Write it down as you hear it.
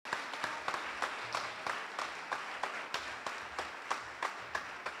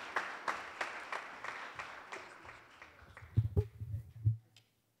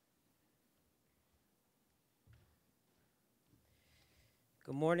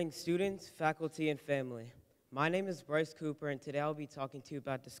morning, students, faculty, and family. My name is Bryce Cooper, and today I'll be talking to you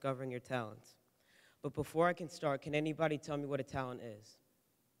about discovering your talents. But before I can start, can anybody tell me what a talent is?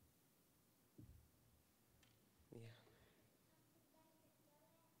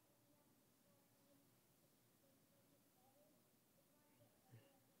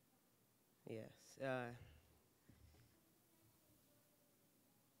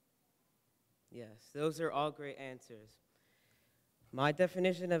 Yes, those are all great answers. My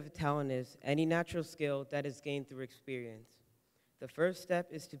definition of a talent is any natural skill that is gained through experience. The first step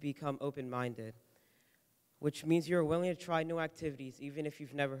is to become open-minded, which means you're willing to try new activities even if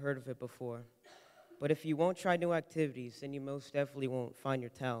you've never heard of it before. But if you won't try new activities, then you most definitely won't find your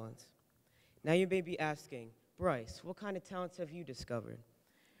talents. Now you may be asking, Bryce, what kind of talents have you discovered?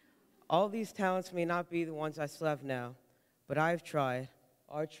 All these talents may not be the ones I still have now, but I've tried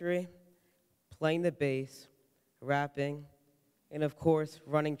archery, playing the bass, rapping, and of course,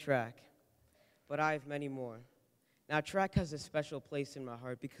 running track. But I have many more. Now, track has a special place in my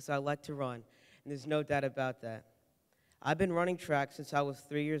heart because I like to run, and there's no doubt about that. I've been running track since I was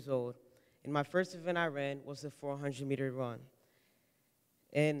 3 years old, and my first event I ran was the 400-meter run.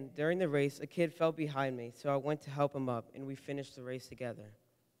 And during the race, a kid fell behind me, so I went to help him up, and we finished the race together.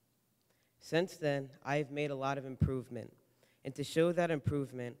 Since then, I have made a lot of improvement. And to show that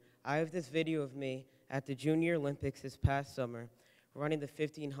improvement, I have this video of me at the Junior Olympics this past summer running the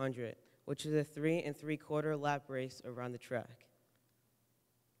 1500, which is a 3 3/4 lap race around the track.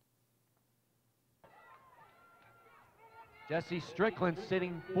 Jesse Strickland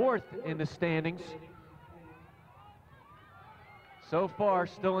sitting 4th in the standings. So far,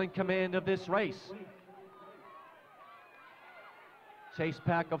 still in command of this race. Chase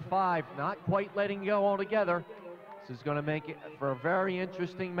pack of 5, not quite letting go altogether. This is going to make it for a very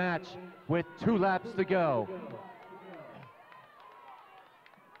interesting match with 2 laps to go.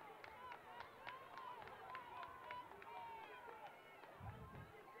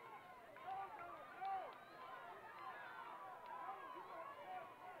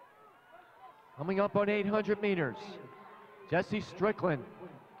 Coming up on 800 meters, Jesse Strickland,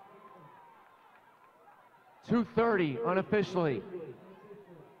 2:30 unofficially.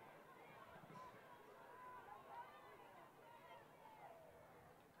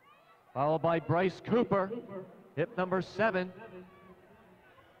 Followed by Bryce Cooper, hip number 7.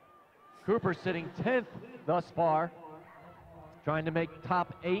 Cooper sitting 10th thus far, trying to make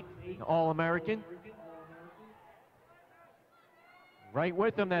top 8 All-American. Right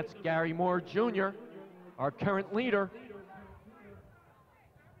with him, that's Gary Moore Jr., our current leader.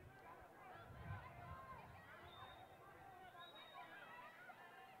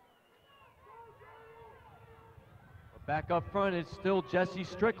 Back up front, it's still Jesse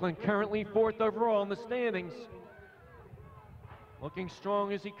Strickland, currently 4th overall in the standings. Looking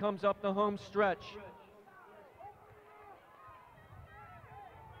strong as he comes up the home stretch.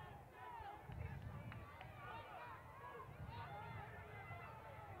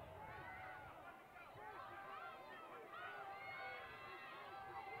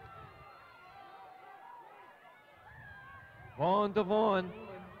 Vaughn DeVaughn,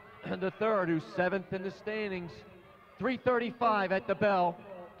 the 3rd, who's 7th in the standings. 3:35 at the bell.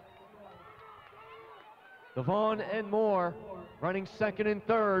 DeVaughn and Moore running 2nd and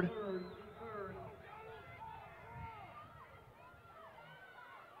 3rd.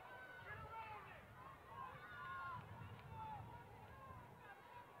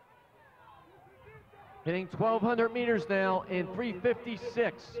 Hitting 1,200 meters now in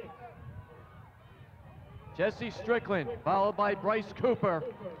 3:56. Jesse Strickland, followed by Bryce Cooper,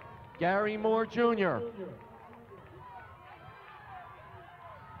 Gary Moore Jr.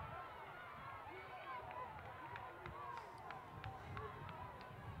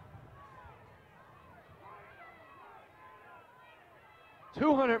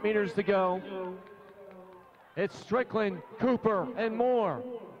 .200 meters to go. It's Strickland, Cooper, and Moore.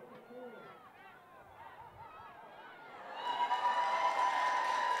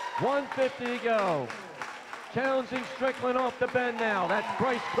 .150 to go. Challenging Strickland off the bend now. That's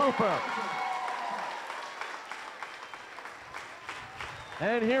Bryce Cooper.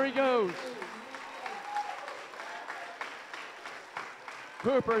 And here he goes.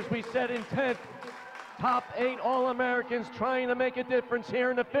 Cooper, as we said, in 10th. Top 8 All-Americans trying to make a difference here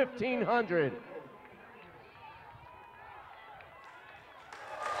in the 1500.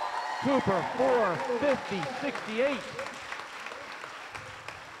 Cooper, 4:50.68.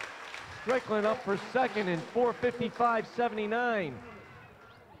 Strickland up for 2nd in 4:55.79.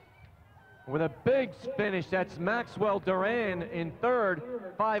 With a big finish, that's Maxwell Duran in 3rd,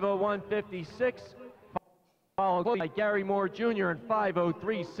 5:01.56. followed by Gary Moore Jr. in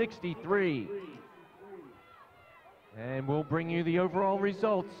 5:03.63. And we'll bring you the overall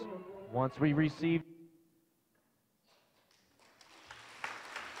results once we receive.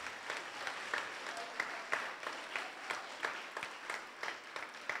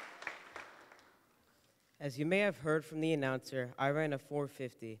 As you may have heard from the announcer, I ran a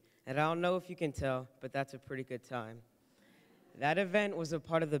 4:50, and I don't know if you can tell, but that's a pretty good time. That event was a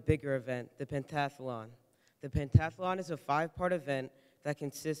part of the bigger event, the pentathlon. The pentathlon is a 5-part event that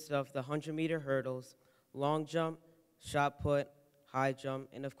consists of the 100-meter hurdles, long jump, shot put, high jump,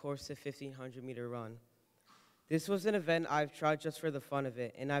 and of course the 1,500-meter run. This was an event I've tried just for the fun of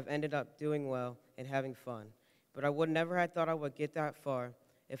it, and I've ended up doing well and having fun. But I would never have thought I would get that far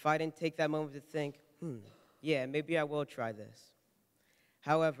if I didn't take that moment to think, yeah, maybe I will try this.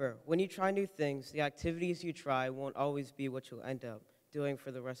 However, when you try new things, the activities you try won't always be what you'll end up doing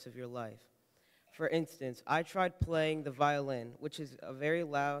for the rest of your life. For instance, I tried playing the violin, which was very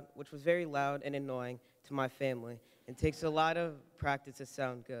loud and annoying to my family, and takes a lot of practice to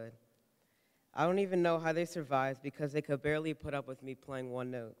sound good. I don't even know how they survived because they could barely put up with me playing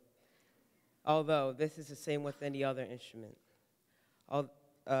one note. Although, this is the same with any other instrument.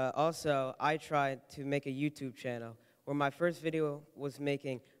 Also, I tried to make a YouTube channel where my first video was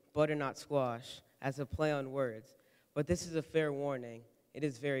making butternut squash as a play on words. But this is a fair warning. It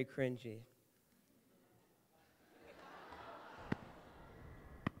is very cringy.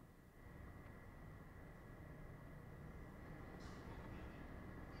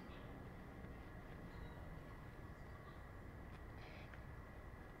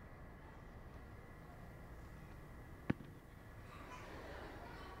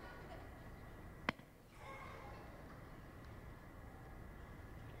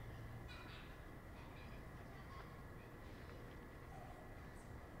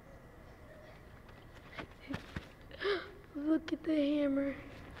 Look at the hammer.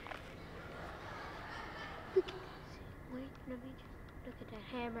 Look at this. Wait, let me just look at that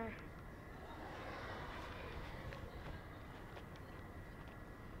hammer.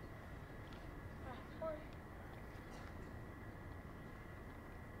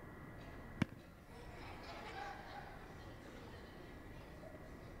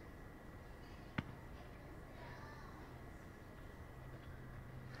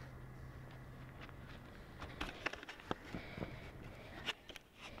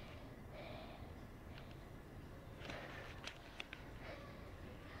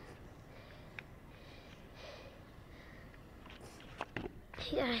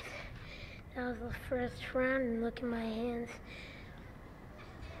 Guys, that was the first round, and look at my hands.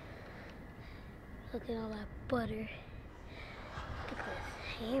 Look at all that butter. Look at this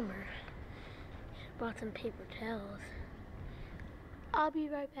hammer. Just bought some paper towels. I'll be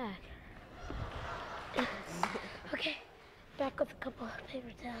right back. Okay, back with a couple of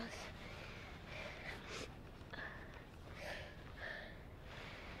paper towels. I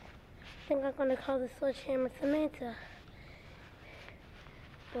think I'm gonna call the sledgehammer Samantha.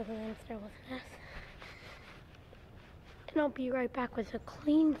 Both of them start with an S. And I'll be right back with a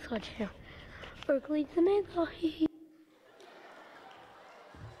clean sledgehammer. Or clean Samantha.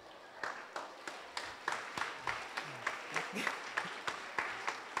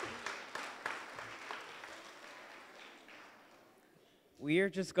 We are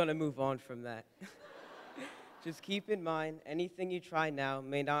just going to move on from that. Just keep in mind, anything you try now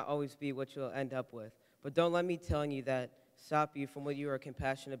may not always be what you'll end up with. But don't let me telling you that stop you from what you are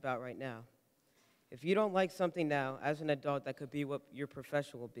compassionate about right now. If you don't like something now, as an adult, that could be what your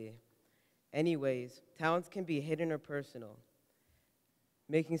profession will be. Anyways, talents can be hidden or personal.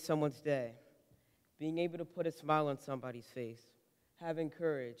 Making someone's day. Being able to put a smile on somebody's face. Having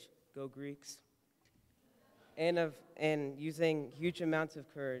courage. Go Greeks. And using huge amounts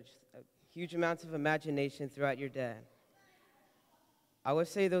of courage, huge amounts of imagination throughout your day. I would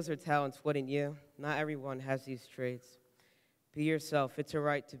say those are talents, wouldn't you? Not everyone has these traits. Be yourself. It's a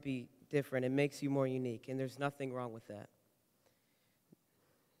right to be different. It makes you more unique, and there's nothing wrong with that.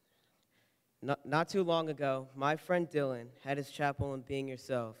 Not too long ago, my friend Dylan had his chapel on being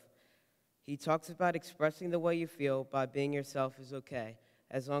yourself. He talks about expressing the way you feel by being yourself is okay,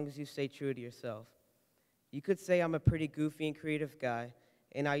 as long as you stay true to yourself. You could say I'm a pretty goofy and creative guy,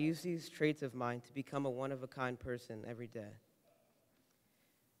 and I use these traits of mine to become a one-of-a-kind person every day.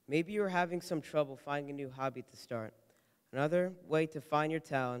 Maybe you're having some trouble finding a new hobby to start. Another way to find your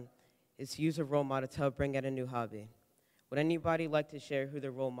talent is to use a role model to help bring out a new hobby. Would anybody like to share who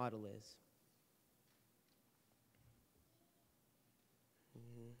their role model is?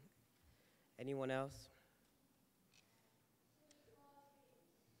 Anyone else?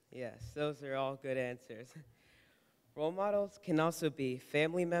 Yes, those are all good answers. Role models can also be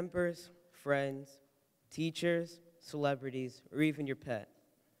family members, friends, teachers, celebrities, or even your pet.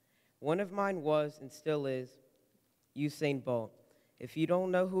 One of mine was and still is Usain Bolt. If you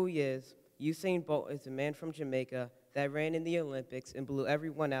don't know who he is, Usain Bolt is a man from Jamaica that ran in the Olympics and blew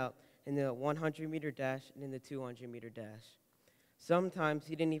everyone out in the 100-meter dash and in the 200-meter dash. Sometimes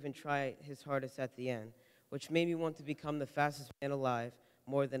he didn't even try his hardest at the end, which made me want to become the fastest man alive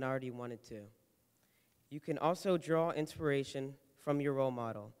more than I already wanted to. You can also draw inspiration from your role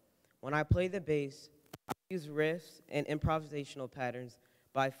model. When I play the bass, I use riffs and improvisational patterns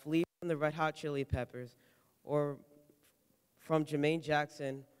by Flea from the Red Hot Chili Peppers or from Jermaine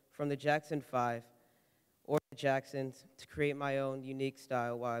Jackson from the Jackson 5 or the Jacksons to create my own unique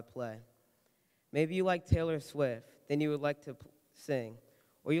style while I play. Maybe you like Taylor Swift, then you would like to sing.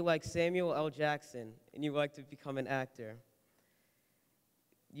 Or you like Samuel L. Jackson, and you would like to become an actor.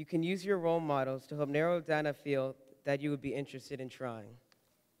 You can use your role models to help narrow down a field that you would be interested in trying.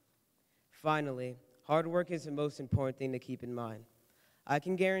 Finally, hard work is the most important thing to keep in mind. I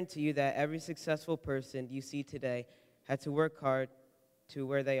can guarantee you that every successful person you see today had to work hard to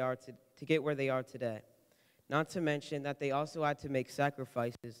get where they are today. Not to mention that they also had to make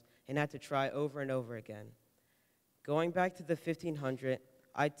sacrifices and had to try over and over again. Going back to the 1500,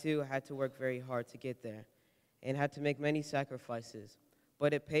 I too had to work very hard to get there and had to make many sacrifices.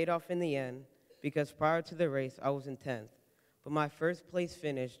 But it paid off in the end because prior to the race, I was in 10th. But my first place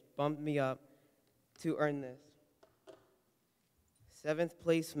finish bumped me up to earn this 7th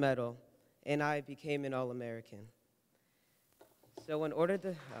place medal, and I became an All-American. So in order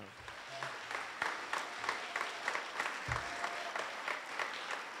to...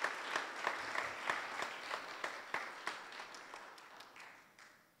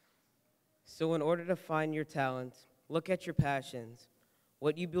 So in order to find your talents, look at your passions,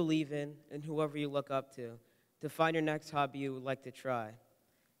 what you believe in, and whoever you look up to find your next hobby you would like to try.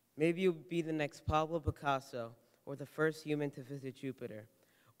 Maybe you'll be the next Pablo Picasso or the first human to visit Jupiter,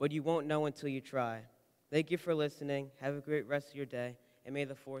 but you won't know until you try. Thank you for listening. Have a great rest of your day, and may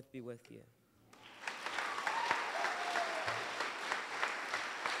the 4th be with you.